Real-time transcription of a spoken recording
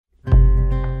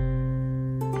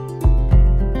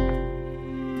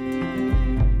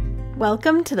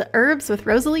Welcome to the Herbs with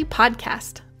Rosalie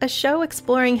podcast, a show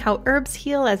exploring how herbs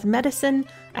heal as medicine,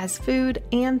 as food,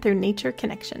 and through nature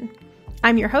connection.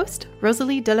 I'm your host,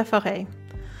 Rosalie de la Forêt.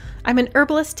 I'm an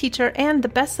herbalist teacher and the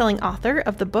best-selling author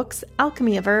of the books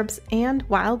Alchemy of Herbs and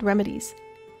Wild Remedies.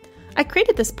 I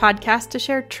created this podcast to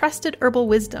share trusted herbal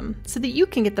wisdom so that you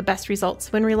can get the best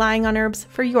results when relying on herbs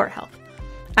for your health.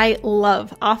 I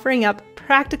love offering up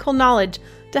practical knowledge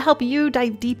to help you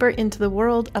dive deeper into the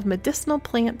world of medicinal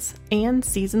plants and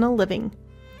seasonal living.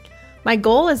 My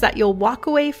goal is that you'll walk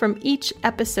away from each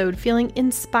episode feeling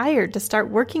inspired to start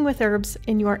working with herbs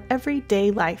in your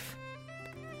everyday life.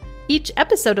 Each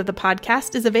episode of the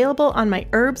podcast is available on my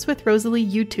Herbs with Rosalie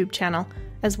YouTube channel,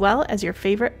 as well as your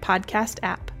favorite podcast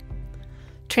app.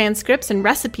 Transcripts and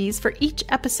recipes for each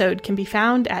episode can be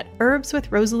found at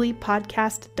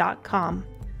herbswithrosaliepodcast.com.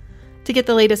 To get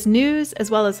the latest news as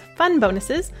well as fun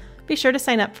bonuses, be sure to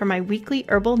sign up for my weekly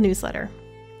herbal newsletter.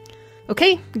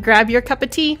 Okay, grab your cup of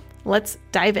tea. Let's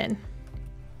dive in.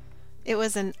 It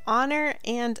was an honor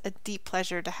and a deep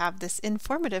pleasure to have this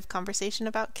informative conversation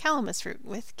about calamus root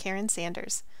with Karen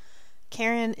Sanders.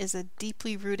 Karen is a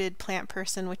deeply rooted plant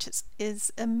person, which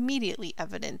is immediately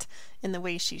evident in the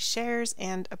way she shares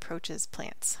and approaches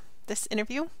plants. This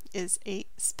interview is a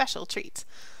special treat.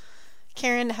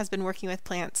 Karen has been working with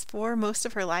plants for most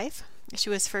of her life. She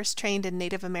was first trained in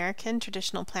Native American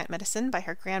traditional plant medicine by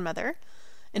her grandmother.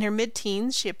 In her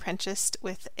mid-teens, she apprenticed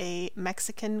with a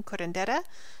Mexican curandera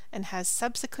and has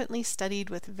subsequently studied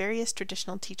with various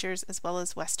traditional teachers as well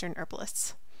as Western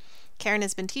herbalists. Karen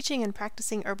has been teaching and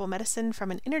practicing herbal medicine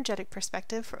from an energetic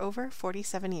perspective for over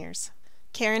 47 years.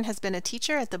 Karen has been a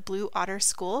teacher at the Blue Otter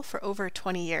School for over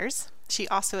 20 years. She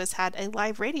also has had a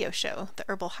live radio show, The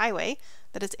Herbal Highway,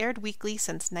 that has aired weekly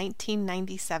since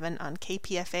 1997 on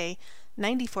KPFA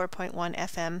 94.1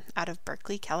 FM out of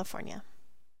Berkeley, California.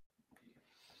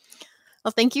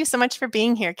 Well, thank you so much for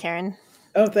being here, Karen.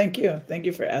 Oh, thank you. Thank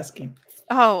you for asking.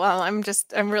 Oh, well, I'm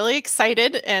really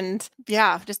excited and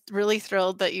just really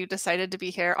thrilled that you decided to be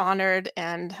here, honored.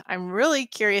 And I'm really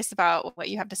curious about what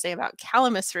you have to say about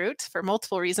calamus root for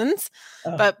multiple reasons.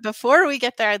 Oh. But before we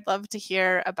get there, I'd love to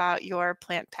hear about your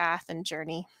plant path and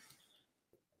journey.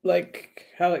 Like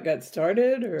how it got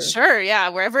started, or? Sure, yeah,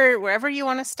 wherever you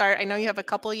want to start. I know you have a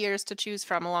couple years to choose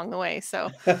from along the way,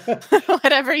 so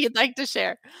whatever you'd like to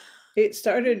share. It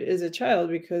started as a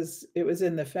child because it was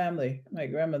in the family, my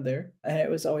grandmother, and it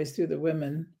was always through the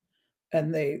women,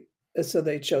 and they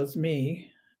chose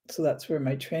me. So that's where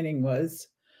my training was.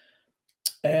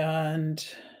 And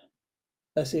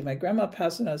let's see, my grandma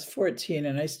passed when I was 14,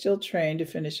 and I still trained to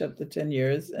finish up the 10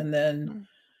 years. And then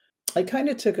I kind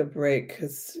of took a break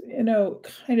because,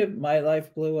 kind of my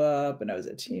life blew up and I was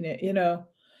a teenager,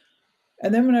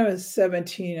 And then when I was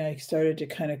 17, I started to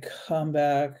kind of come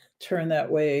back, turn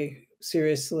that way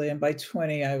seriously. And by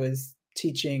 20, I was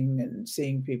teaching and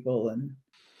seeing people.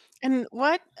 And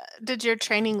what did your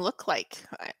training look like?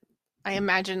 I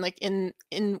imagine like in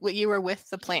what you were with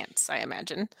the plants, I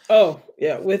imagine. Oh,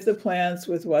 yeah. With the plants,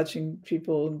 with watching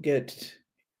people get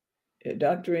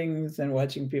doctorings and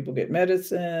watching people get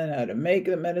medicine, how to make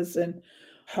the medicine,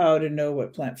 how to know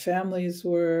what plant families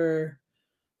were.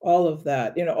 All of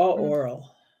that, all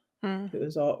oral. It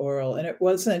was all oral. And it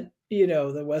wasn't,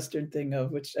 the Western thing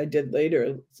of which I did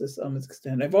later to some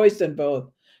extent. I've always done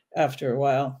both after a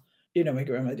while. My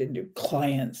grandma didn't do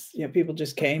clients. People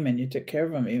just came and you took care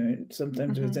of them. Even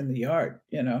sometimes it was in the yard,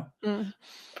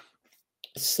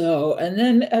 So, and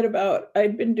then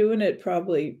I'd been doing it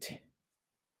probably,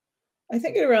 I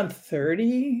think at around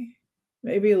 30,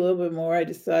 maybe a little bit more. I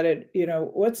decided,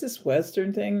 what's this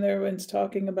Western thing that everyone's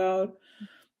talking about?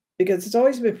 Because it's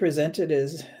always been presented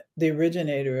as the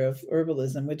originator of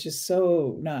herbalism, which is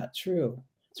so not true,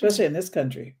 especially in this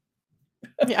country.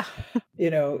 Yeah.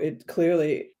 It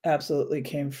clearly absolutely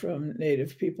came from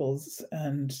native peoples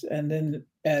and then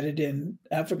added in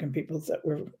African peoples that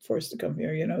were forced to come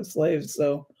here, slaves.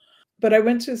 So, but I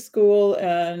went to school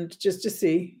and just to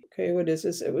see, okay, what is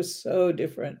this? It was so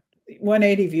different.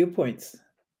 180 viewpoints.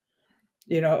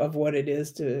 Of what it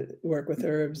is to work with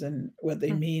herbs and what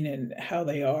they mean and how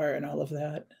they are and all of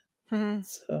that.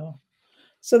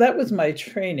 So that was my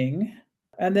training.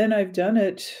 And then I've done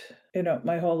it,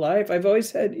 my whole life. I've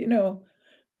always had,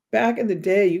 back in the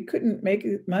day, you couldn't make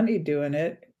money doing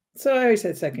it. So I always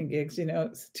had second gigs,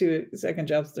 2 second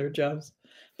jobs, third jobs.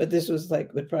 But this was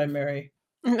like the primary.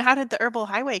 And how did the Herbal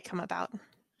Highway come about?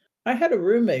 I had a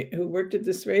roommate who worked at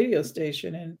this radio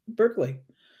station in Berkeley.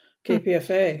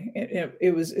 KPFA.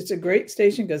 It's a great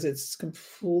station because it's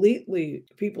completely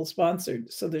people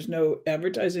sponsored. So there's no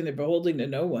advertising. They're beholden to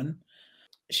no one.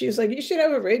 She was like, you should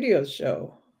have a radio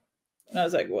show. And I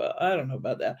was like, well, I don't know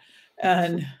about that.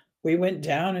 And we went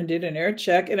down and did an air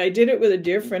check. And I did it with a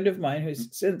dear friend of mine who's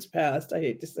since passed, I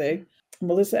hate to say,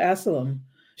 Melissa Asselum.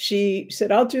 She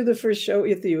said, I'll do the first show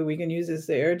with you. We can use this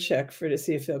air check to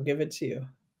see if they'll give it to you.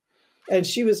 And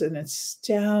she was an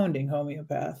astounding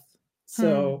homeopath.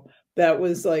 So that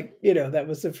was like, that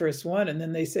was the first one. And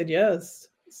then they said yes.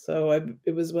 So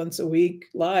it was once a week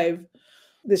live.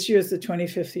 This year is the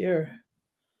 25th year.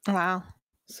 Wow.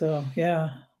 So yeah.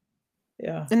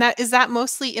 And is that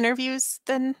mostly interviews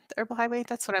then, the Herbal Highway?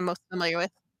 That's what I'm most familiar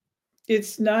with.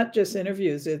 It's not just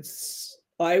interviews.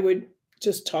 I would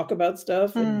just talk about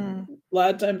stuff. And a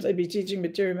lot of times I'd be teaching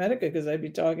Materia Medica because I'd be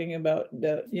talking about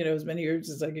as many herbs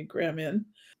as I could cram in.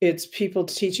 It's people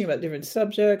teaching about different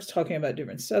subjects, talking about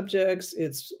different subjects.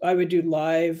 I would do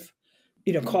live,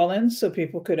 call-ins so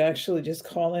people could actually just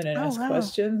call in and ask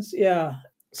questions. Yeah.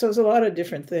 So it's a lot of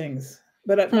different things.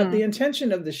 But the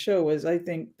intention of the show was, I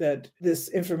think that this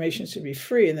information should be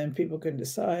free and then people can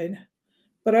decide.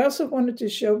 But I also wanted to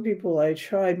show people I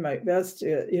tried my best.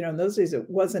 In those days, it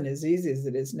wasn't as easy as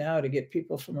it is now to get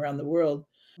people from around the world.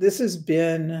 This has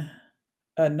been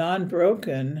a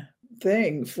non-broken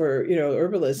thing for,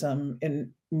 herbalism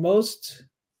in most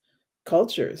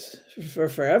cultures for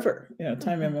forever,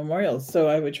 time immemorial. So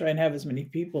I would try and have as many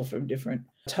people from different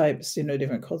types,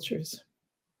 different cultures.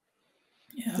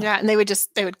 Yeah. And they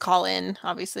would call in,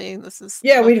 obviously.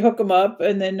 We'd hook them up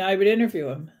and then I would interview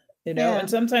them. And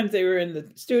sometimes they were in the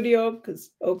studio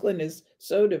because Oakland is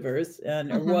so diverse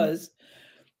and it was.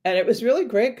 And it was really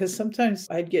great because sometimes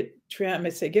I'd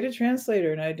say, get a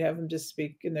translator, and I'd have them just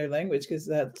speak in their language because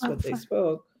that's what they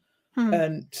spoke.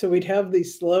 And so we'd have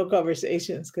these slow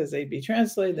conversations because they'd be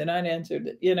translated, then I'd answer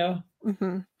it,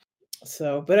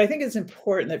 So, but I think it's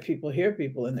important that people hear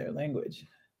people in their language.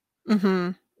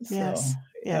 Yes.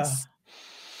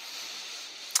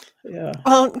 Yeah.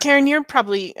 Well, Karen, you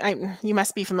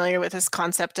must be familiar with this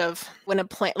concept of when a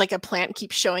plant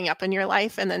keeps showing up in your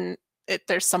life, and then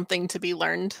there's something to be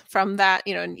learned from that,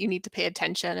 and you need to pay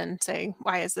attention and say,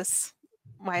 why is this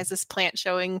plant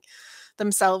showing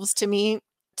themselves to me?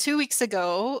 2 weeks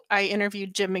ago, I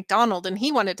interviewed Jim McDonald, and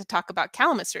he wanted to talk about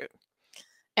calamus root.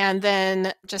 And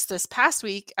then just this past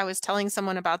week, I was telling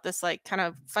someone about this like kind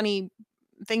of funny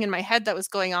thing in my head that was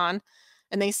going on.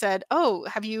 And they said, oh,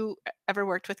 have you ever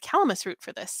worked with calamus root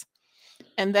for this?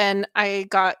 And then I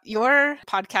got your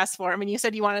podcast form and you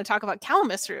said you wanted to talk about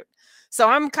calamus root. So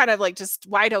I'm kind of like just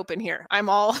wide open here. I'm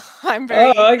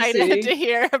very excited to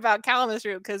hear about calamus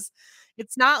root because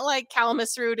it's not like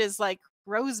calamus root is like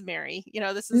rosemary.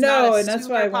 This is not a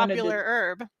super popular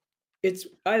herb.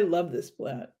 I love this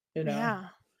plant, Yeah.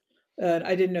 And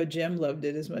I didn't know Jim loved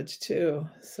it as much too.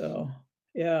 So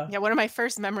yeah. Yeah. One of my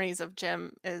first memories of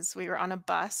Jim is we were on a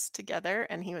bus together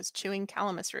and he was chewing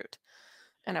calamus root.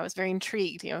 And I was very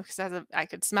intrigued, because I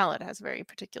could smell it. It has a very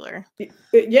particular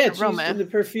it's aroma. Used in the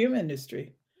perfume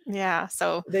industry. Yeah.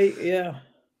 So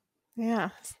Yeah.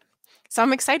 So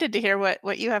I'm excited to hear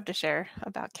what you have to share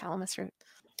about calamus root.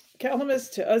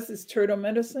 Calamus to us is turtle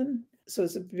medicine. So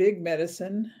it's a big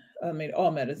medicine. I mean, all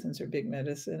medicines are big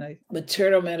medicine. The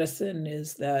turtle medicine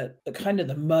is that the kind of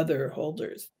the mother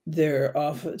holders. They're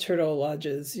off of turtle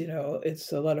lodges,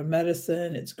 it's a lot of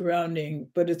medicine, it's grounding,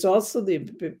 but it's also the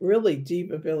really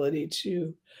deep ability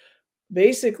to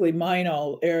basically mine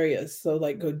all areas. So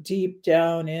like go deep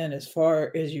down in as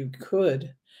far as you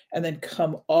could, and then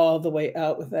come all the way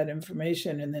out with that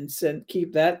information and then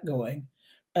keep that going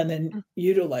and then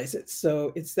utilize it.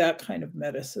 So it's that kind of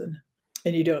medicine.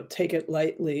 And you don't take it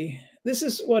lightly. This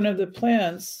is one of the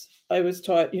plants I was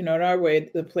taught, in our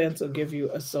way, the plants will give you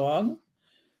a song.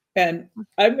 And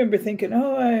I remember thinking,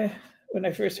 when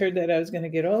I first heard that, I was going to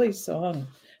get all these songs.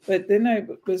 But then I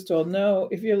was told, no,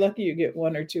 if you're lucky, you get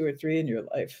 1 or 2 or 3 in your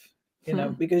life,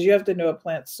 because you have to know a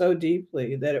plant so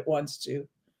deeply that it wants to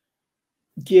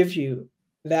give you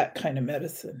that kind of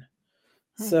medicine.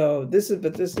 So this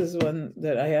is one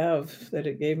that I have that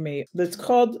it gave me. That's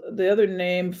called, the other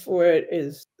name for it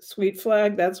is sweet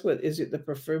flag. That's what is the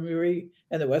perfumery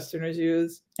and the Westerners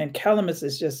use. And calamus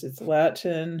is just its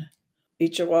Latin.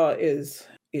 Ichawa is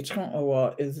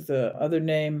the other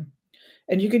name.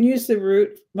 And you can use the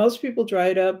root. Most people dry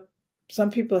it up.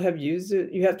 Some people have used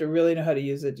it. You have to really know how to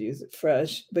use it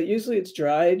fresh. But usually it's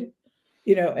dried,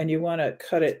 and you want to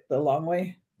cut it the long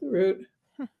way, the root.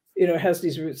 It has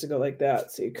these roots that go like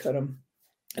that. So you cut them.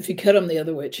 If you cut them the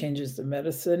other way, it changes the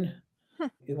medicine.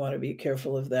 You want to be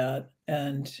careful of that.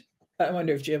 And I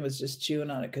wonder if Jim was just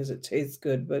chewing on it because it tastes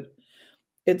good. But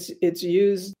it's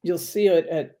used, you'll see it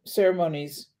at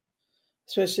ceremonies,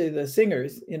 especially the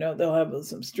singers, they'll have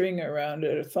some string around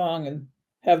it, a thong, and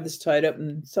have this tied up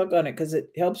and suck on it because it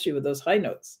helps you with those high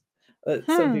notes.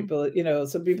 Some Hmm. people,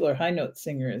 some people are high note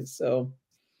singers, so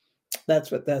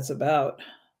that's what that's about.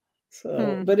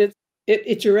 So, Hmm. but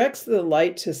it directs the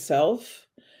light to self.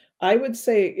 I would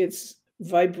say its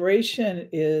vibration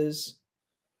is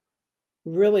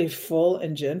really full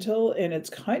and gentle, and it's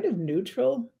kind of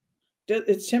neutral.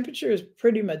 Its temperature is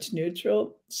pretty much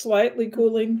neutral, slightly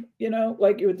cooling,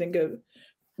 like you would think of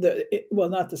well,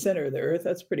 not the center of the earth,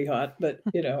 that's pretty hot, but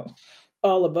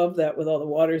all above that with all the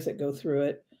waters that go through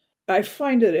it. I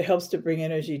find that it helps to bring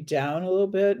energy down a little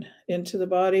bit into the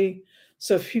body.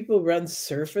 So if people run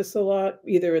surface a lot,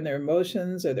 either in their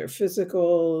emotions or their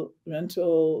physical,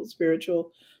 mental,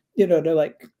 spiritual, to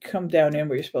like come down in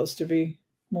where you're supposed to be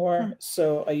Hmm. more.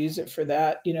 So I use it for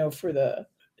that, for the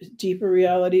deeper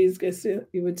realities, I guess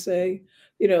you would say.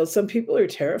 Some people are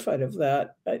terrified of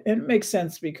that. And it makes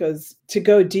sense because to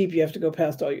go deep, you have to go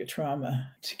past all your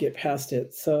trauma to get past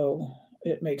it. So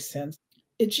it makes sense.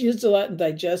 It's used a lot in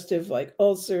digestive, like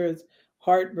ulcers,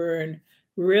 heartburn,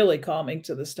 really calming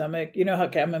to the stomach. You know how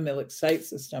chamomile excites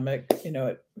the stomach,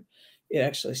 it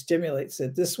actually stimulates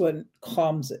it. This one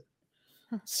calms it.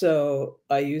 So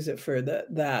I use it for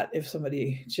that if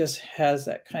somebody just has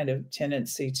that kind of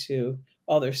tendency to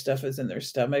all their stuff is in their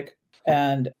stomach.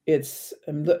 And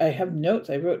I have notes.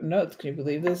 I wrote notes. Can you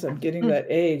believe this? I'm getting Hmm. that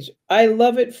age. I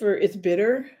love it for it's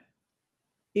bitter,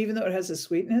 even though it has a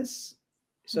sweetness.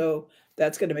 So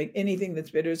that's going to make anything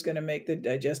that's bitter is going to make the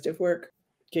digestive work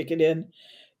kick it in.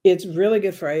 It's really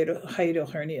good for hiatal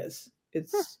hernias. Hmm.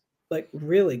 It's like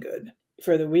really good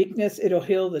for the weakness. It'll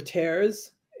heal the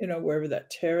tears, wherever that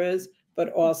tear is, but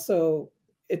also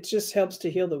it just helps to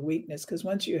heal the weakness because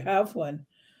once you have one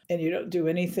and you don't do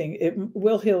anything, it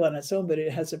will heal on its own, but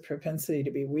it has a propensity to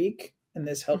be weak. And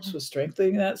this helps Hmm. with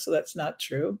strengthening that. So that's not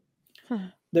true. Hmm.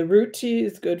 The root tea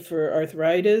is good for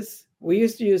arthritis. We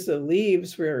used to use the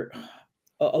leaves where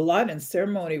a lot in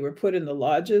ceremony were put in the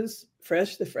lodges,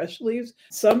 the fresh leaves.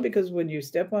 Some because when you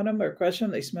step on them or crush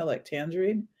them, they smell like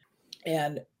tangerine.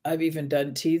 And I've even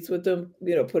done teas with them,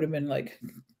 put them in like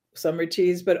summer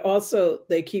teas, but also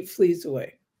they keep fleas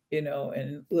away,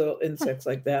 and little insects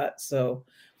like that. So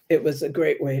it was a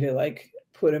great way to like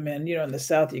put them in. In the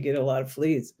South, you get a lot of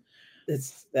fleas.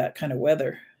 It's that kind of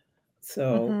weather.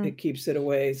 So Hmm. it keeps it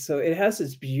away. So it has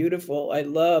this beautiful, I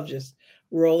love just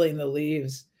rolling the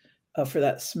leaves for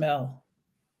that smell.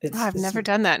 Oh, It's I've this never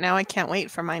done that. Now I can't wait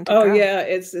for mine to Oh grow. yeah,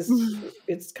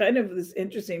 it's kind of this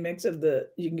interesting mix of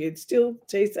you can still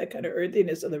taste that kind of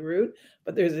earthiness of the root,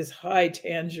 but there's this high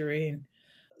tangerine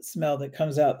smell that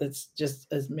comes out that's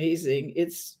just amazing.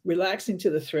 It's relaxing to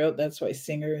the throat. That's why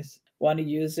singers want to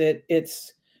use it.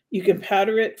 You can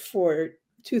powder it for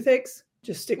toothaches,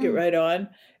 just stick it Mm. right on.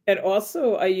 And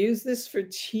also I use this for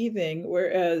teething,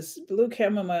 whereas blue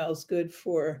chamomile is good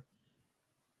for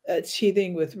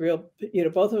teething with real,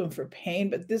 both of them for pain.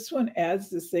 But this one adds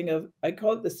this thing of, I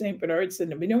call it the St. Bernard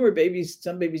syndrome. Where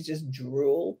some babies just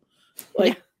drool Yeah.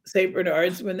 like St.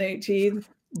 Bernards when they teeth.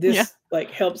 Yeah. This like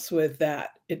helps with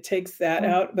that. It takes that Mm.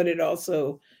 out, but it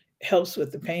also helps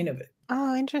with the pain of it.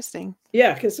 Oh, interesting.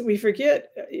 Yeah, because we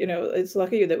forget, it's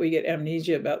lucky that we get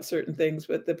amnesia about certain things,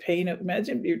 but the pain of,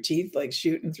 imagine your teeth like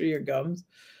shooting through your gums,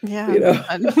 Yeah, you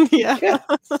not know? fun. Yeah. Yeah.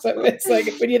 So it's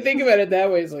like, when you think about it that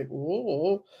way, it's like,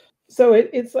 whoa. So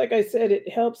it's like I said, it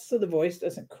helps so the voice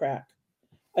doesn't crack.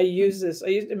 I used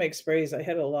to make sprays. I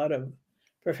had a lot of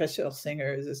professional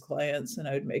singers as clients, and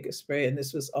I would make a spray, and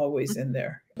this was always in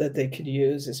there that they could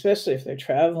use, especially if they're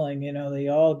traveling. They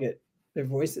all their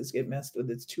voices get messed with.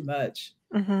 It's too much.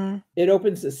 Mm-hmm. It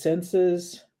opens the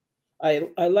senses. I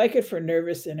like it for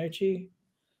nervous energy,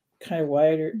 kind of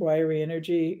wiry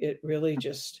energy. It really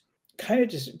just kind of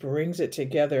just brings it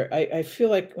together. I feel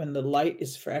like when the light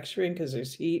is fracturing because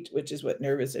there's heat, which is what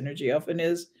nervous energy often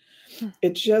is,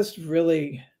 it just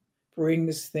really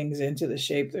brings things into the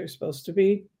shape they're supposed to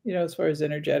be, as far as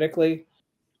energetically.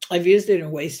 I've used it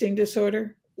in wasting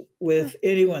disorder with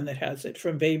anyone that has it,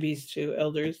 from babies to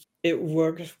elders. It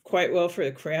works quite well for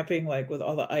the cramping, like with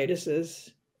all the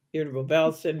itises, irritable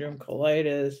bowel syndrome,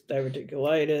 colitis,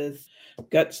 diverticulitis,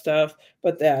 gut stuff.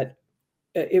 But that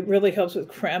it really helps with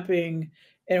cramping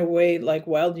in a way like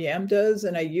wild yam does.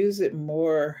 And I use it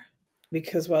more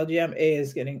because wild yam A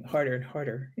is getting harder and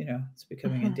harder. It's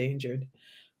becoming Mm-hmm. endangered,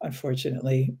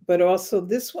 unfortunately. But also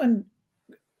this one,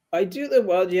 I do the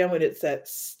wild yam when it's that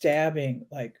stabbing,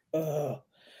 like, oh.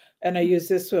 And I use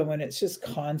this one when it's just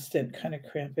constant kind of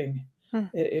cramping.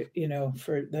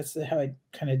 For that's how I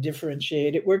kind of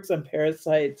differentiate. It works on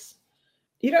parasites.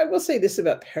 I will say this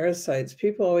about parasites.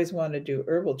 People always want to do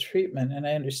herbal treatment, and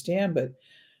I understand, but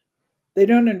they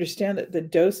don't understand that the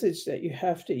dosage that you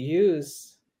have to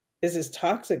use is as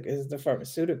toxic as the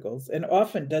pharmaceuticals and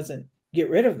often doesn't get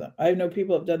rid of them. I know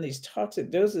people have done these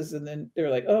toxic doses and then they're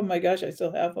like, oh my gosh, I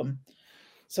still have them.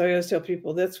 So I always tell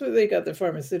people that's where they got the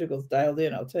pharmaceuticals dialed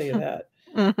in. I'll tell you that.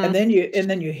 Mm-hmm. And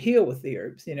then you heal with the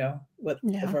herbs, what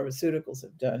the Yeah. pharmaceuticals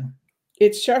have done.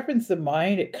 It sharpens the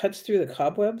mind. It cuts through the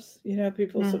cobwebs.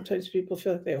 Sometimes people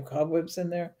feel like they have cobwebs in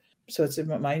there. So it's a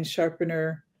mind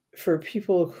sharpener for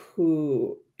people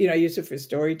who, I use it for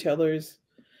storytellers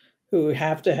who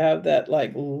have to have that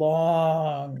like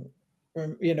long,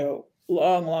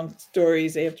 long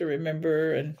stories they have to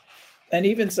remember. And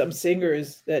even some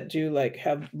singers that do like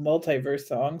have multiverse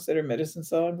songs that are medicine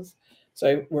songs. So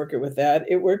I work it with that.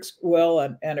 It works well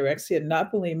on anorexia,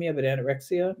 not bulimia, but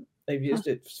anorexia. I've used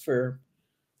it for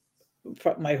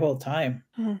my whole time.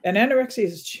 Mm-hmm. And anorexia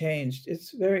has changed.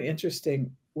 It's very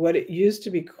interesting. What it used to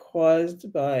be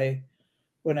caused by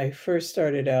when I first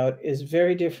started out is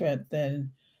very different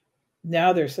than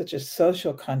now. There's such a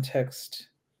social context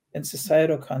and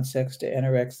societal context to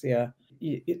anorexia,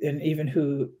 and even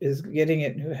who is getting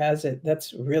it and who has it,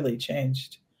 that's really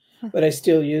changed. But I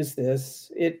still use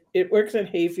this. It works on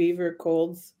hay fever,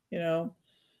 colds,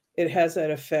 it has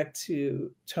that effect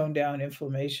to tone down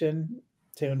inflammation,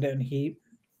 tone down heat.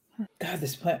 God,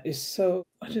 this plant is so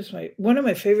just one of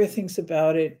my favorite things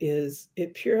about it is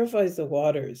it purifies the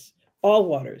waters, all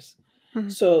waters. Mm-hmm.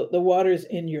 So the waters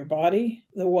in your body,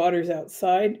 the waters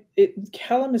outside.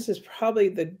 Calamus is probably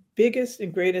the biggest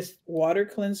and greatest water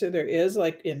cleanser there is,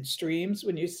 like in streams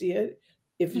when you see it.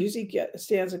 If you see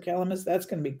stands of calamus, that's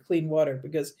going to be clean water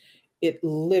because it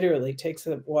literally takes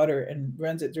the water and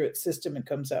runs it through its system and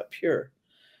comes out pure.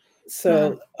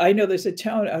 So I know there's a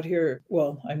town out here.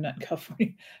 Well, I'm not in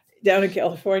California, down in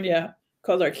California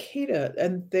called Arcata,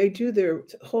 and they do their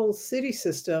whole city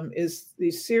system is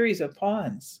these series of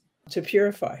ponds to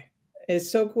purify. It's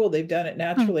so cool. They've done it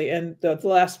naturally. And the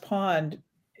last pond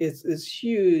is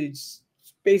huge,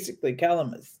 basically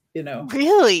calamus,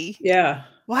 Really? Yeah.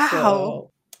 Wow.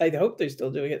 So I hope they're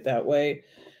still doing it that way.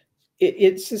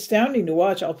 It's astounding to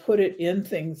watch. I'll put it in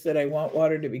things that I want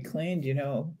water to be cleaned,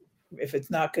 if it's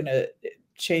not going to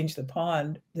change the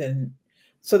pond, then.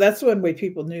 So that's one way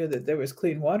people knew that there was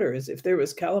clean water is if there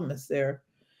was calamus there,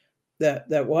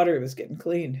 that water was getting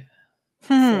cleaned.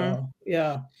 So,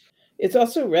 yeah. It's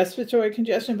also respiratory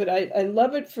congestion, but I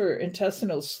love it for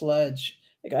intestinal sludge.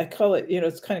 Like I call it,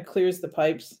 it's kind of clears the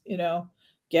pipes,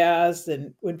 gas.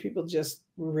 And when people just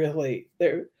really,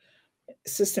 their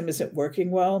system isn't working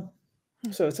well.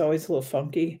 So it's always a little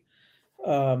funky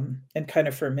and kind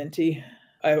of fermenty.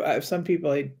 I have some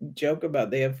people I joke about,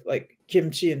 they have like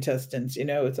kimchi intestines,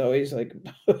 it's always like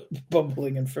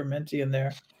bubbling and fermenty in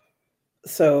there.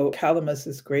 So calamus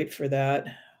is great for that.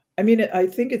 I mean, I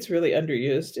think it's really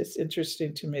underused. It's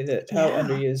interesting to me that how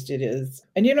underused it is.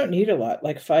 And you don't need a lot,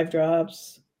 like 5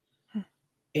 drops,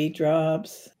 8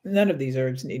 drops. None of these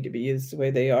herbs need to be used the way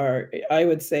they are. I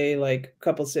would say like a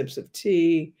couple sips of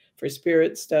tea for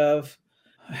spirit stuff.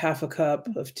 Half a cup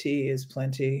of tea is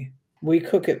plenty. We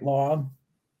cook it long.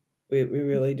 We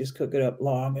really just cook it up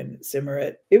long and simmer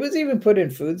it. It was even put in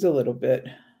foods a little bit,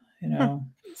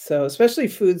 So especially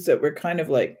foods that were kind of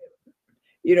like,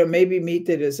 maybe meat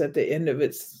that is at the end of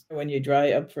its, when you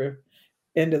dry up for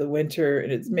end of the winter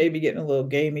and it's maybe getting a little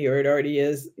gamey or it already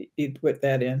is, you'd put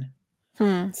that in.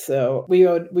 So we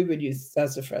would use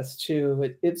sassafras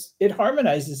too. It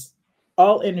harmonizes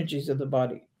all energies of the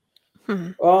body,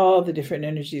 all the different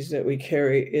energies that we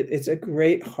carry. It's a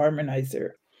great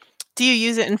harmonizer. Do you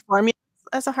use it in formulas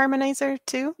as a harmonizer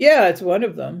too? Yeah, it's one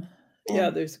of them. Yeah,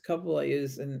 there's a couple I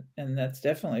use, and that's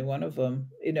definitely one of them.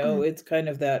 It's kind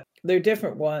of that they're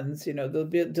different ones.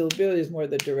 Delbilly is more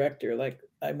the director. Like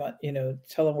I want,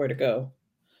 tell them where to go.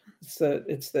 It's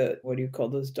the what do you call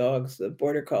those dogs? The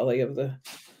border collie of the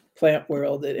plant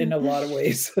world. In a lot of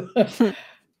ways,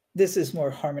 this is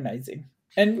more harmonizing.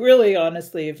 And really,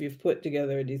 honestly, if you've put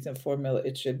together a decent formula,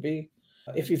 it should be.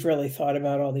 If you've really thought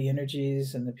about all the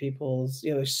energies and the people's,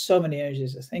 there's so many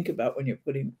energies to think about when you're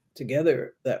putting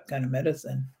together that kind of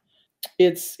medicine.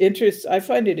 It's I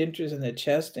find it interesting in the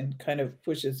chest and kind of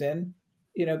pushes in,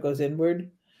 goes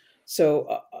inward.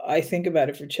 So I think about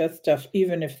it for chest stuff,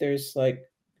 even if there's like,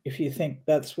 if you think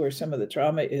that's where some of the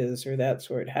trauma is, or that's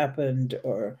where it happened,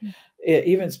 or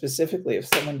even specifically if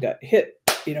someone got hit,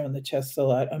 in the chest a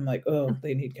lot, I'm like, oh,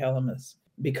 they need calamus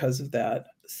because of that.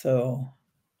 So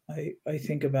I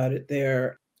think about it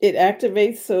there. It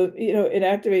activates, it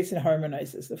activates and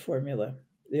harmonizes the formula.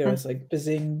 It's like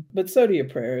bazing, but so do your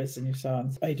prayers and your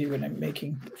songs. I do when I'm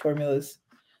making formulas.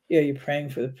 You're praying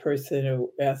for the person or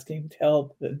asking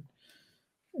help. And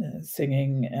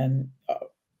singing, and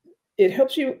it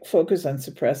helps you focus on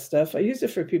suppressed stuff. I use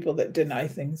it for people that deny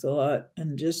things a lot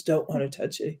and just don't want to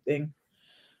touch anything.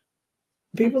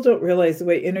 People don't realize the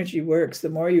way energy works. The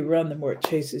more you run, the more it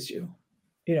chases you.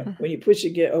 You know, when you push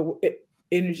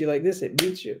energy like this, it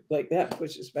meets you. Like that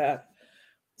pushes back.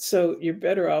 So you're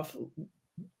better off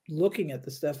looking at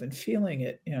the stuff and feeling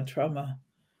it, trauma.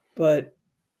 But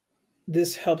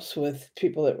this helps with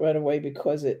people that run away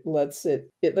because it lets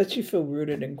you feel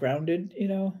rooted and grounded,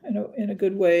 in a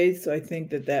good way. So I think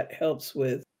that helps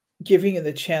with giving you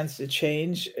the chance to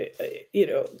change,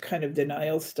 kind of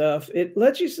denial stuff. It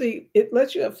lets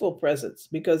you have full presence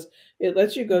because it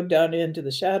lets you go down into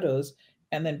the shadows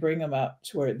and then bring them out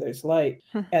to where there's light.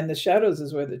 And the shadows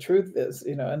is where the truth is,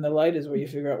 and the light is where you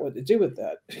figure out what to do with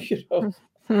that,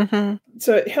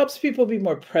 So it helps people be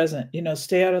more present,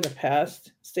 stay out of the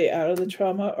past, stay out of the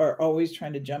trauma, or always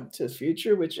trying to jump to the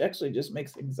future, which actually just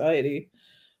makes anxiety.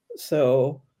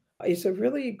 So it's a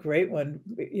really great one.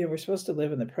 We're supposed to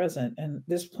live in the present, and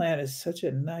this plant is such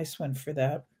a nice one for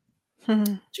that,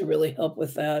 to really help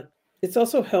with that. It's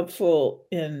also helpful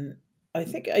I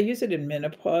think I use it in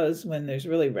menopause when there's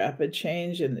really rapid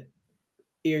change and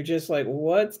you're just like,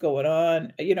 what's going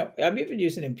on? I'm even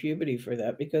using it in puberty for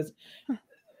that because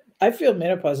I feel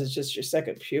menopause is just your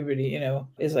second puberty,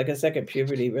 is like a second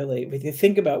puberty, really. If you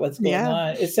think about what's going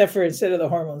on, except for instead of the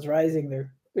hormones rising,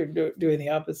 they're doing the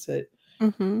opposite.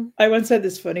 I once had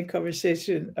this funny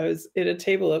conversation. I was at a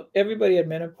table of everybody had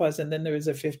menopause, and then there was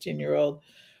a 15-year-old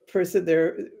person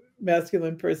there,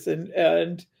 masculine person,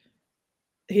 and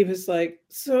he was like,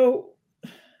 "So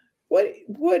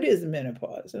what is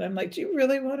menopause?" And I'm like, "Do you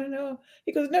really want to know?"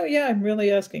 He goes, "No, yeah, I'm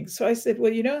really asking." So I said,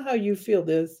 "Well, you know how you feel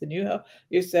this and how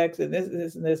your sex and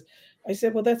this and this." I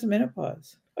said, "Well, that's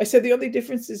menopause." I said, "The only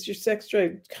difference is your sex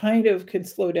drive kind of can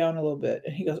slow down a little bit."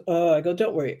 And he goes, "Oh," I go,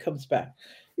 "Don't worry, it comes back.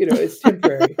 It's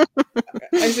temporary."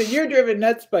 I said, "You're driven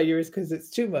nuts by yours because it's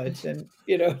too much." And,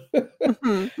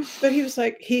 but he was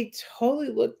like, he totally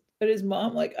looked at his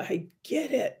mom like, "I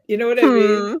get it." You know what I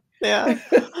mean? Yeah.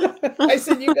 I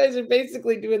said, "You guys are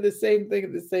basically doing the same thing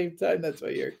at the same time. That's why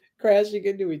you're crashing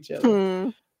into each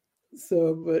other."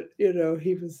 So, but,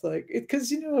 he was like,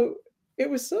 because, it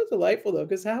was so delightful though,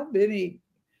 because how many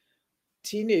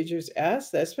teenagers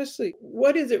ask that, especially,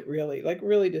 what is it really? Like,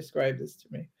 really describe this to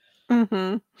me.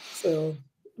 So,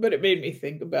 but it made me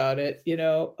think about it.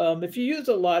 If you use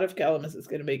a lot of calamus, it's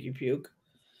going to make you puke.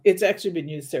 It's actually been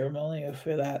used ceremonially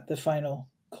for that, the final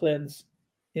cleanse,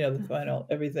 the final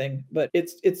everything. But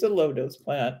it's a low dose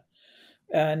plant,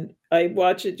 and I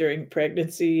watch it during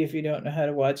pregnancy. If you don't know how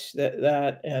to watch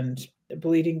that and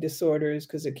bleeding disorders,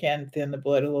 because it can thin the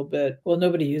blood a little bit. Well,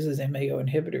 nobody uses MAO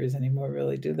inhibitors anymore,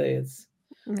 really, do they? It's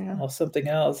all something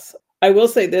else. I will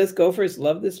say this: gophers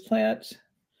love this plant.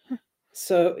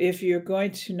 So if you're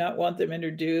going to not want them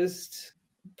introduced,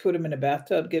 put them in a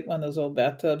bathtub, get one of those old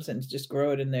bathtubs and just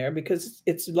grow it in there because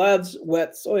it's lots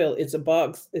wet soil. It's a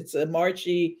bog. It's a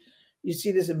marshy. You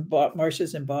see this in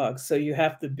marshes and bogs. So you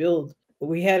have to build.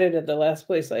 We had it at the last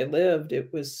place I lived.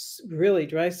 It was really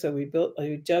dry. So we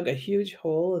dug a huge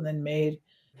hole and then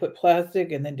put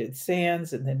plastic and then did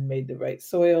sands and then made the right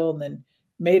soil and then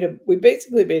we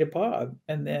basically made a bog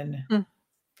and then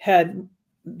had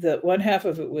the one half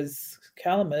of it was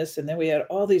calamus, and then we had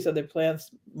all these other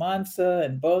plants, mansa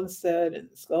and boneset and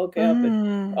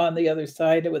skullcap, on the other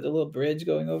side with a little bridge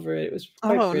going over it. It was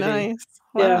quite pretty. Nice.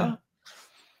 Wow. Yeah.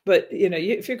 But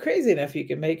if you're crazy enough, you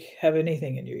can have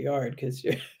anything in your yard because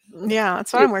you're. Yeah,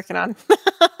 that's what I'm working on.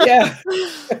 Yeah.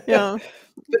 Yeah.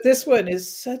 But this one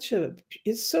is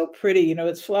it's so pretty.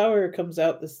 Its flower comes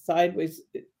out the sideways,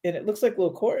 and it looks like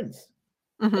little corns.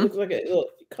 It looks like a little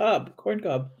corn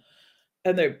cob.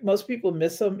 And most people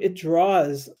miss them. It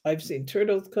draws. I've seen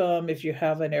turtles come. If you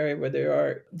have an area where there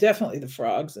are definitely the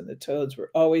frogs and the toads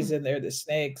were always in there, the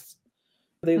snakes,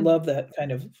 they love that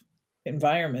kind of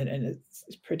environment, and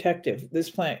it's protective.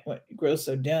 This plant grows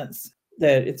so dense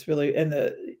that it's really, and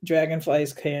the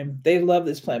dragonflies they love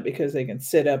this plant because they can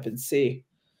sit up and see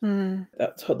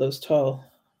those tall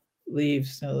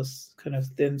leaves, those kind of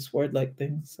thin sword-like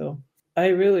things. So I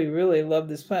really, really love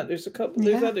this plant. There's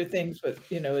there's other things, but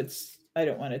I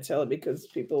don't want to tell it because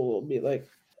people will be like,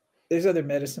 there's other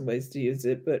medicine ways to use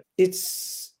it, but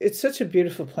it's such a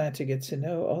beautiful plant to get to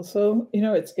know. Also,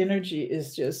 its energy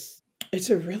is it's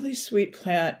a really sweet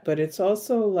plant, but it's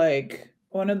also like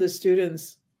one of the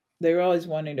students, they were always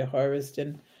wanting to harvest.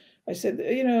 And I said,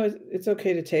 it's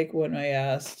okay to take one, I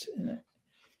asked.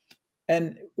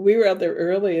 And we were out there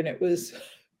early and it was,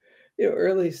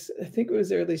 I think it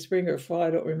was early spring or fall.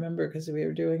 I don't remember because we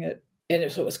were doing it. And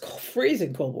so it was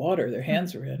freezing cold water. Their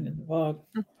hands were in the bog.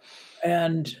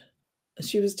 And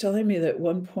she was telling me that at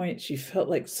one point she felt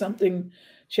like something,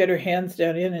 she had her hands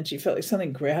down in and she felt like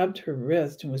something grabbed her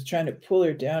wrist and was trying to pull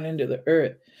her down into the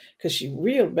earth because she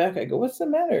reeled back. I go, what's the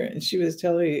matter? And she was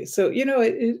telling me, so,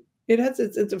 it has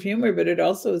its sense of humor, but it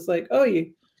also is like, oh,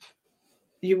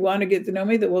 you want to get to know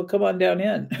me, that will come on down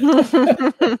in.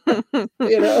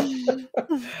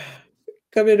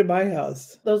 Come into my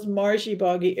house. Those marshy,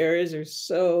 boggy areas are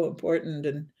so important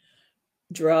and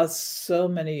draw so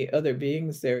many other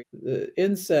beings there. The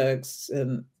insects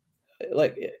and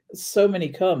like so many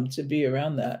come to be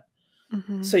around that.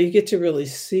 Mm-hmm. So you get to really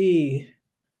see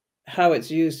how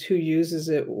it's used, who uses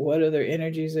it, what other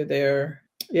energies are there.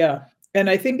 Yeah. And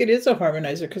I think it is a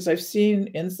harmonizer because I've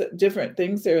seen different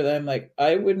things there that I'm like,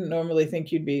 I wouldn't normally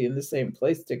think you'd be in the same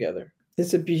place together.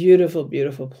 It's a beautiful,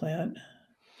 beautiful plant.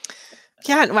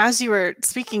 Yeah. And as you were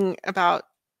speaking about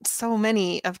so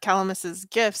many of Calamus's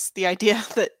gifts, the idea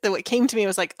that what came to me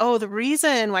was like, oh, the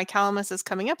reason why Calamus is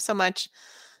coming up so much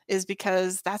is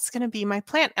because that's going to be my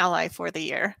plant ally for the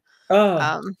year.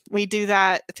 Oh. We do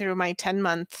that through my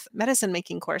 10-month medicine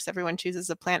making course. Everyone chooses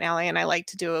a plant ally, and I like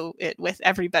to do it with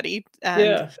everybody.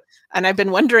 And I've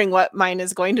been wondering what mine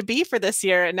is going to be for this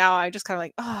year. And now I just kind of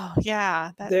like, oh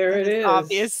yeah, there it is.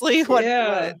 Obviously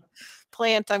what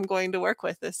plant I'm going to work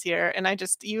with this year. And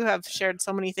you have shared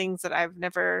so many things that I've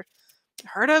never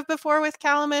heard of before with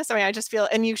Calamus. I mean, I just feel,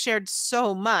 and you shared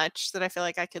so much that I feel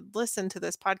like I could listen to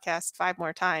this podcast 5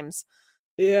 more times.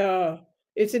 Yeah.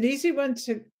 It's an easy one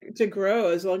to grow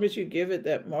as long as you give it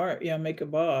that make a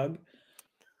bog.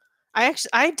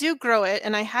 I do grow it,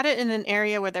 and I had it in an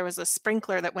area where there was a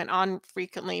sprinkler that went on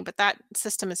frequently, but that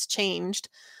system has changed.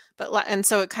 And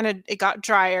so it got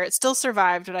drier. It still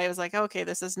survived, but I was like, okay,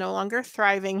 this is no longer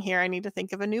thriving here. I need to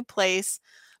think of a new place.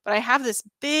 But I have this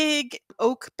big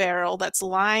oak barrel that's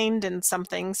lined in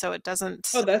something so it doesn't.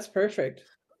 Oh, that's perfect.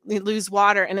 Lose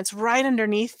water, and it's right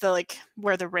underneath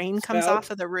where the rain comes off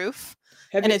of the roof.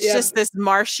 It's just this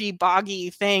marshy, boggy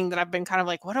thing that I've been kind of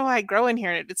like, what do I grow in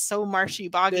here? And it's so marshy,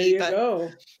 boggy. There you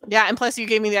go. Yeah, and plus you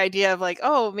gave me the idea of like,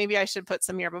 oh, maybe I should put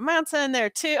some yerba mate in there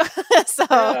too. So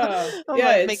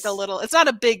make a little. It's not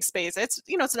a big space. It's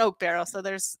it's an oak barrel, so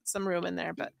there's some room in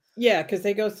there. But yeah, because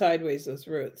they go sideways, those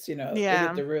roots. They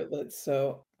get the rootlets.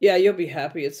 So yeah, you'll be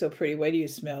happy. It's so pretty. Wait till you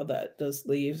smell those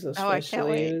leaves, those fresh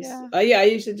leaves. Wait, I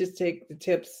usually just take the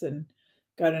tips and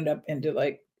got it up into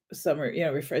like summer,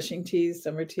 refreshing teas,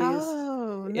 summer teas.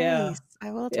 Oh, nice. Yeah.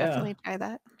 I will definitely try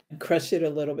that. And crush it a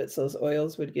little bit so those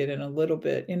oils would get in a little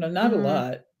bit, not a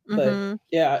lot, but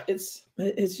yeah, it's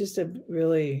just a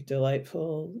really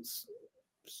delightful,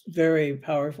 very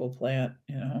powerful plant,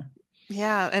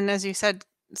 Yeah, and as you said,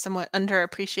 somewhat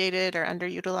underappreciated or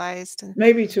underutilized. And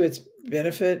maybe to its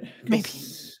benefit. Maybe.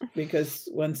 Because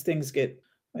once things get,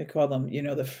 I call them,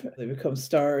 they become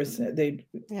stars, they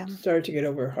start to get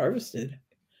over harvested.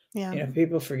 Yeah.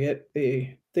 People forget,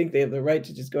 they think they have the right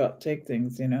to just go out and take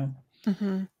things,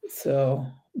 So,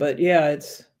 but yeah,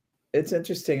 it's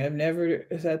interesting. I've never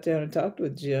sat down and talked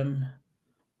with Jim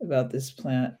about this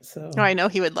plant. So I know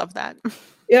he would love that.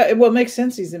 Yeah, it makes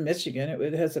sense. He's in Michigan.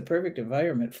 It has a perfect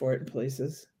environment for it in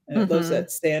places. And it loves that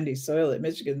sandy soil.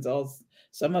 Michigan's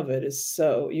some of it is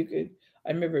so, I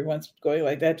remember once going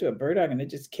like that to a burdock and it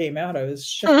just came out. I was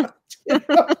shocked.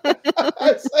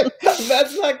 It's like,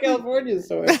 that's not California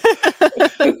soil.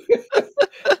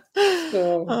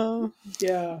 So,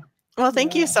 yeah. Well,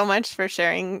 thank you so much for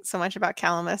sharing so much about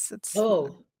Calamus.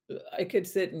 I could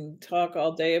sit and talk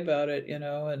all day about it,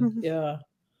 and yeah.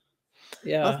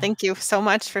 Well, thank you so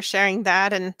much for sharing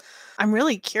that. And I'm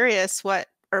really curious what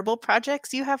herbal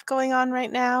projects you have going on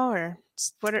right now, or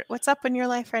what's up in your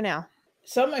life right now?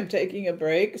 Some I'm taking a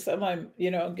break. Some I'm,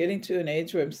 getting to an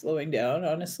age where I'm slowing down,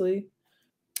 honestly.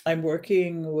 I'm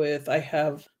working with, I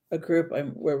have a group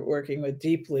we're working with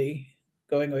deeply,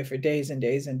 going away for days and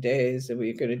days and days. And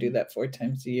we're going to do that 4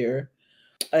 times a year.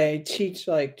 I teach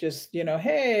like just,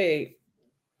 hey,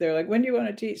 they're like, when do you want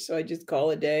to teach? So I just call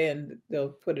a day and they'll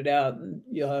put it out and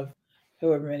you'll have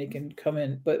however many can come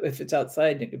in. But if it's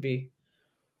outside, it could be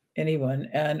anyone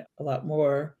and a lot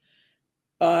more.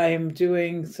 I'm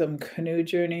doing some canoe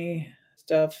journey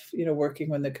stuff, working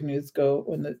when the canoes go,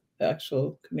 when the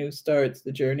actual canoe starts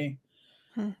the journey,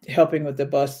 helping with the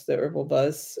herbal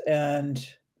bus. And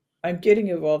I'm getting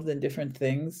involved in different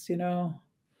things,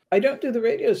 I don't do the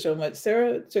radio show much.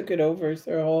 Sarah took it over,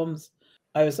 Sarah Holmes.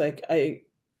 I was like,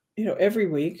 every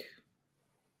week,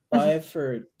 live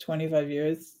for 25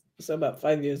 years. So about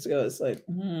 5 years ago, it's like,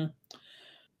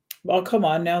 well, come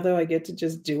on now, though. I get to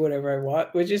just do whatever I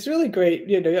want, which is really great.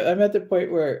 I'm at the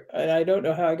point where, and I don't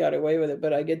know how I got away with it,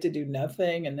 but I get to do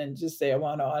nothing and then just say I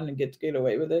want on and get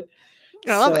away with it.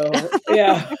 I love So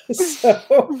yeah,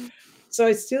 so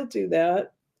I still do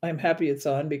that. I'm happy it's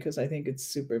on because I think it's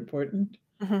super important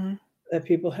it. that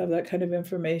people have that kind of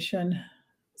information.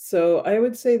 So I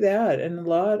would say that, and a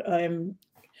lot.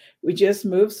 We just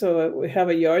moved, so we have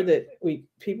a yard that we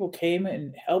people came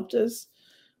and helped us,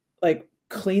 like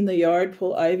clean the yard,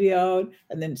 pull ivy out,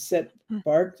 and then set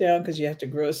bark down because you have to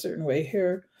grow a certain way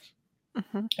here,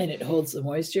 Mm-hmm. and it holds the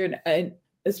moisture. And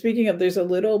speaking of, there's a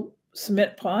little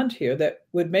cement pond here that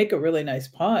would make a really nice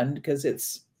pond because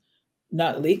it's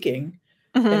not leaking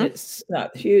and Mm-hmm. it's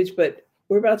not huge, but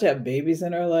we're about to have babies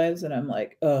in our lives, and I'm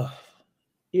like, oh,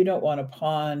 you don't want a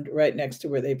pond right next to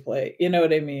where they play. You know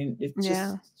what I mean?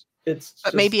 Yeah. It's But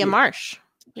just maybe a you. marsh,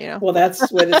 you know? Well,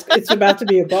 that's what it's about to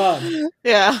be a bog.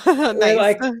 Yeah. We're Nice.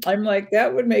 like, I'm like,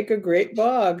 that would make a great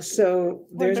bog. So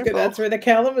Wonderful. that's where the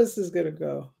calamus is gonna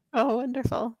go. Oh,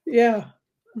 wonderful. Yeah.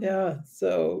 Mhm. Yeah.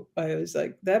 So I was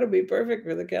like, that'll be perfect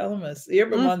for the calamus. The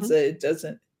yerba Mhm. mansa, it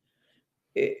doesn't,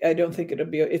 I don't think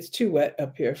it's too wet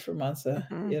up here for mansa,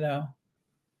 Mhm. you know.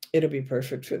 It'll be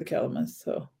perfect for the calamus.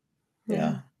 So yeah.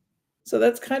 Yeah. So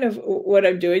that's kind of what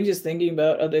I'm doing, just thinking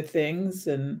about other things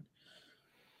and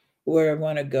where I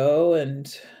want to go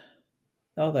and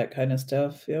all that kind of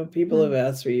stuff. You know, people have Mm.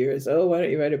 asked for years, "Oh, why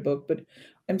don't you write a book?" But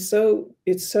it's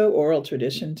so oral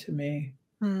tradition to me.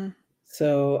 Mm.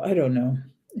 So I don't know,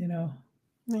 you know.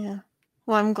 Yeah.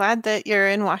 Well, I'm glad that you're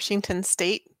in Washington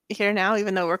State here now,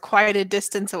 even though we're quite a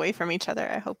distance away from each other.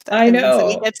 I hope that I means that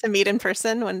we know. get to meet in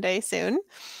person one day soon.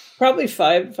 Probably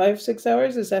 6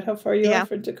 hours. Is that how far you are Yeah.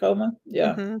 from Tacoma?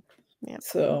 Yeah. Mm-hmm. Yeah.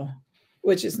 So,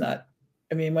 which is not,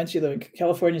 I mean, once you live in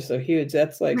California, so huge,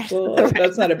 that's like, Right. well, Right.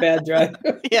 that's not a bad drive.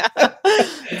 Yeah.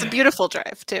 It's a beautiful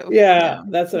drive too. Yeah. Yeah,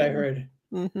 that's what I Yeah. heard.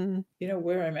 Mm-hmm. You know,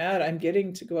 where I'm at, I'm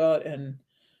getting to go out and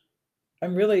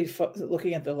I'm really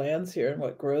looking at the lands here and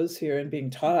what grows here and being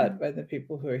Mm-hmm. taught by the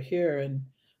people who are here. And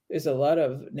there's a lot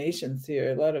of nations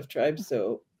here, a lot of tribes.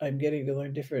 So I'm getting to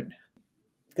learn different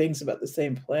things about the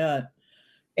same plant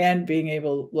and being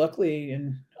able, luckily,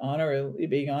 and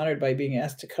being honored by being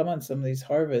asked to come on some of these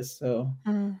harvests. So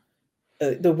Mm.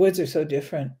 the woods are so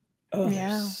different. Oh, they're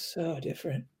Yeah. so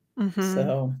different. Mm-hmm.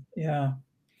 So yeah,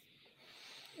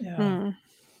 yeah. Mm.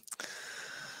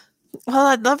 Well,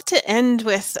 I'd love to end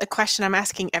with a question I'm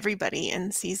asking everybody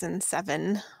in season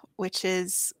 7, which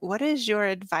is, what is your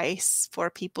advice for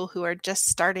people who are just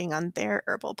starting on their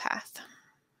herbal path?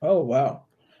 Oh wow,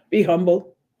 be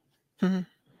humble. Mhm.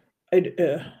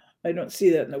 I don't see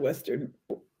that in the Western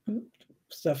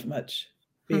stuff much.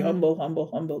 Be Mhm. humble, humble,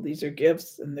 humble. These are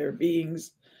gifts and they're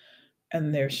beings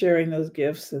and they're sharing those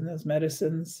gifts and those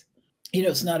medicines. You know,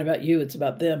 it's not about you, it's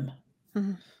about them.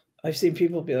 Mhm. I've seen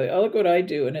people be like, oh, look what I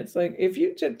do. And it's like, if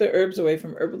you took the herbs away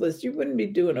from herbalists, you wouldn't be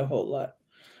doing a whole lot.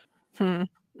 Mhm.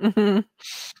 Mhm.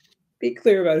 Be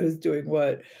clear about who's doing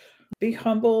what. Be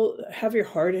humble, have your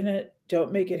heart in it.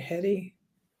 Don't make it heady.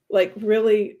 Like,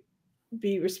 really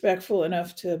be respectful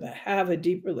enough to have a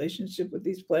deep relationship with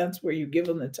these plants where you give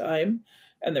them the time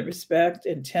and the respect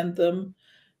and tend them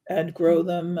and grow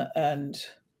them and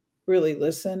really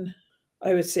listen.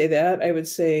 I would say that. I would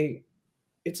say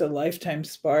it's a lifetime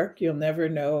spark. You'll never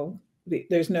know.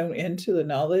 There's no end to the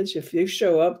knowledge. If you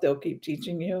show up, they'll keep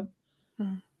teaching you.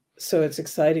 Mhm. So it's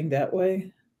exciting that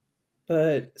way.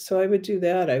 But so I would do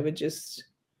that. I would just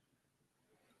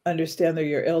understand they're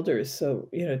your elders. So,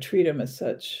 you know, treat them as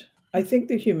such. I think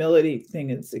the humility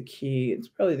thing is the key. It's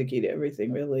probably the key to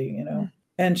everything, really, you know.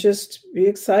 And just be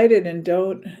excited and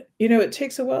don't, you know, it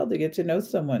takes a while to get to know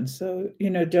someone. So, you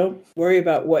know, don't worry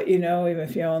about what you know. Even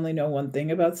if you only know one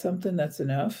thing about something, that's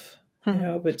enough, you Mhm.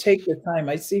 know, but take the time.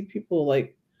 I see people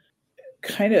like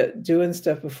kind of doing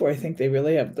stuff before I think they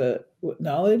really have the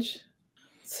knowledge.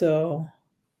 So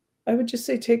I would just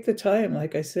say take the time,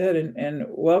 like I said, and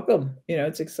welcome. You know,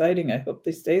 it's exciting. I hope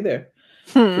they stay there.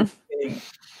 Hmm.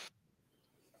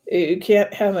 You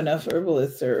can't have enough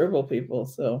herbalists or herbal people.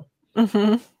 So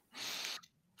Mhm.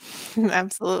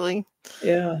 Absolutely.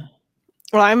 yeah.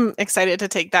 Well, I'm excited to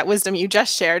take that wisdom you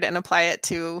just shared and apply it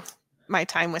to my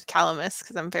time with calamus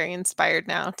because I'm very inspired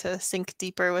now to sink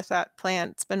deeper with that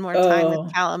plant, spend more time with Oh,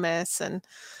 calamus and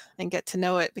get to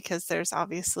know it because there's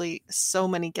obviously so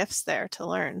many gifts there to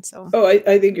learn. So, oh,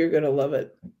 I think you're gonna love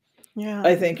it. yeah.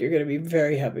 I think you're gonna be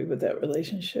very happy with that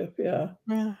relationship. Yeah.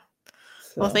 Yeah.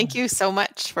 Well, So, thank you so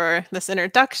much for this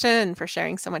introduction and for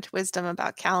sharing so much wisdom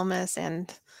about calamus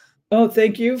and oh,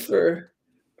 thank you for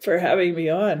having me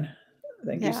on.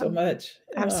 Thank you yeah, so much.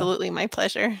 Yeah, absolutely my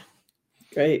pleasure.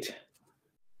 great.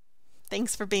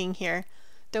 Thanks for being here.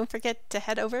 Don't forget to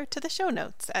head over to the show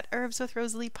notes at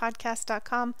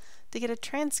herbswithrosaliepodcast.com to get a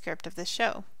transcript of this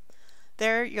show.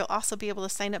 There, you'll also be able to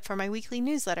sign up for my weekly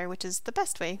newsletter, which is the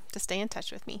best way to stay in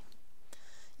touch with me.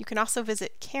 You can also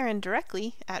visit Karen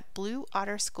directly at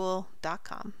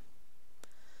blueotterschool.com.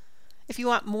 If you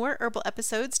want more herbal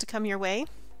episodes to come your way,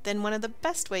 then one of the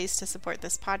best ways to support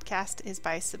this podcast is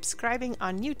by subscribing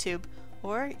on YouTube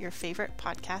or your favorite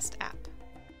podcast app.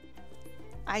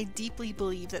 I deeply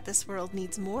believe that this world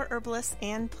needs more herbalists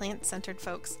and plant-centered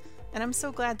folks, and I'm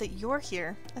so glad that you're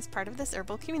here as part of this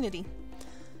herbal community.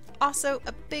 Also,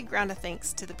 a big round of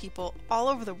thanks to the people all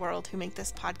over the world who make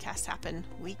this podcast happen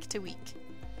week to week.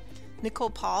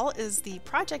 Nicole Paul is the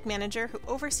project manager who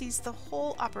oversees the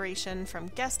whole operation, from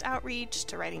guest outreach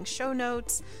to writing show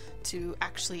notes to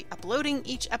actually uploading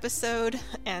each episode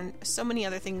and so many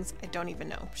other things I don't even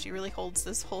know. She really holds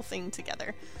this whole thing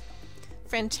together.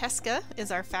 Francesca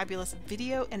is our fabulous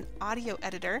video and audio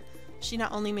editor. She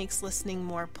not only makes listening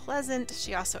more pleasant,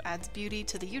 she also adds beauty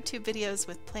to the YouTube videos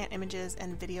with plant images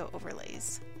and video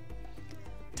overlays.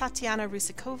 Tatiana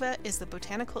Rusakova is the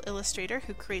botanical illustrator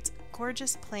who creates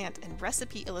gorgeous plant and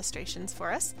recipe illustrations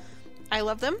for us. I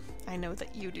love them. I know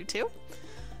that you do too.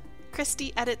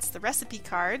 Christy edits the recipe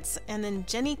cards, and then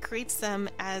Jenny creates them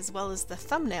as well as the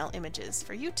thumbnail images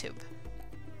for YouTube.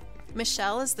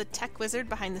 Michelle is the tech wizard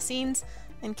behind the scenes,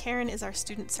 and Karen is our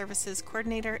student services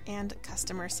coordinator and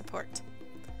customer support.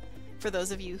 For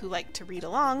those of you who like to read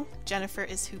along, Jennifer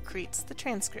is who creates the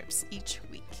transcripts each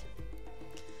week.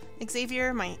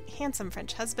 Xavier, my handsome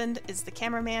French husband, is the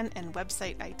cameraman and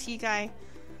website IT guy.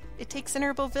 It takes an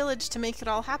herbal village to make it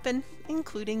all happen,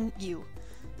 including you.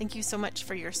 Thank you so much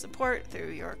for your support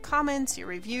through your comments, your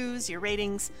reviews, your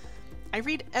ratings. I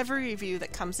read every review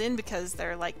that comes in because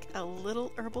they're like a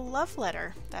little herbal love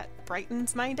letter that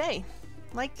brightens my day,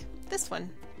 like this one.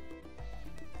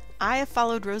 I have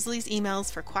followed Rosalie's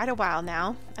emails for quite a while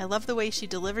now. I love the way she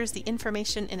delivers the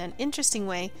information in an interesting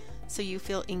way so you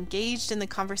feel engaged in the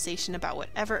conversation about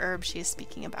whatever herb she is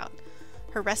speaking about.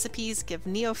 Her recipes give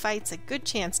neophytes a good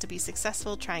chance to be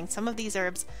successful trying some of these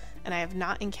herbs, and I have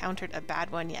not encountered a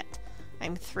bad one yet.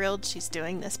 I'm thrilled she's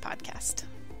doing this podcast.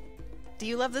 Do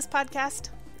you love this podcast?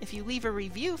 If you leave a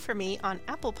review for me on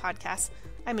Apple Podcasts,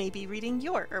 I may be reading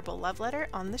your herbal love letter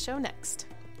on the show next.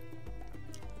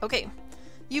 Okay,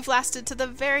 you've lasted to the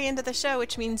very end of the show,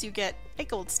 which means you get a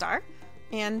gold star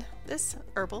and this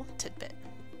herbal tidbit.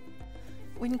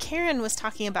 When Karen was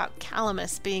talking about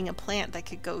calamus being a plant that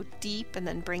could go deep and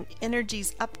then bring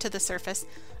energies up to the surface,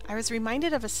 I was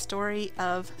reminded of a story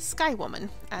of Sky Woman,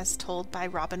 as told by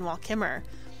Robin Wall Kimmerer.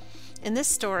 In this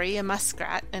story, a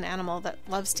muskrat, an animal that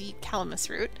loves to eat calamus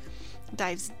root,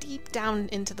 dives deep down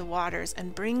into the waters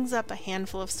and brings up a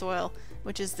handful of soil,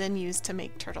 which is then used to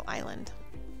make Turtle Island.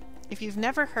 If you've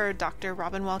never heard Dr.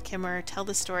 Robin Wall Kimmerer tell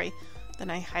the story,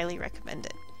 then I highly recommend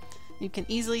it. You can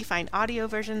easily find audio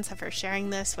versions of her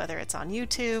sharing this, whether it's on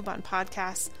YouTube, on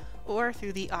podcasts, or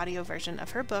through the audio version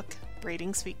of her book,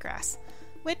 Braiding Sweetgrass,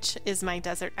 which is my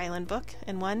desert island book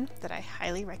and one that I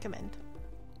highly recommend.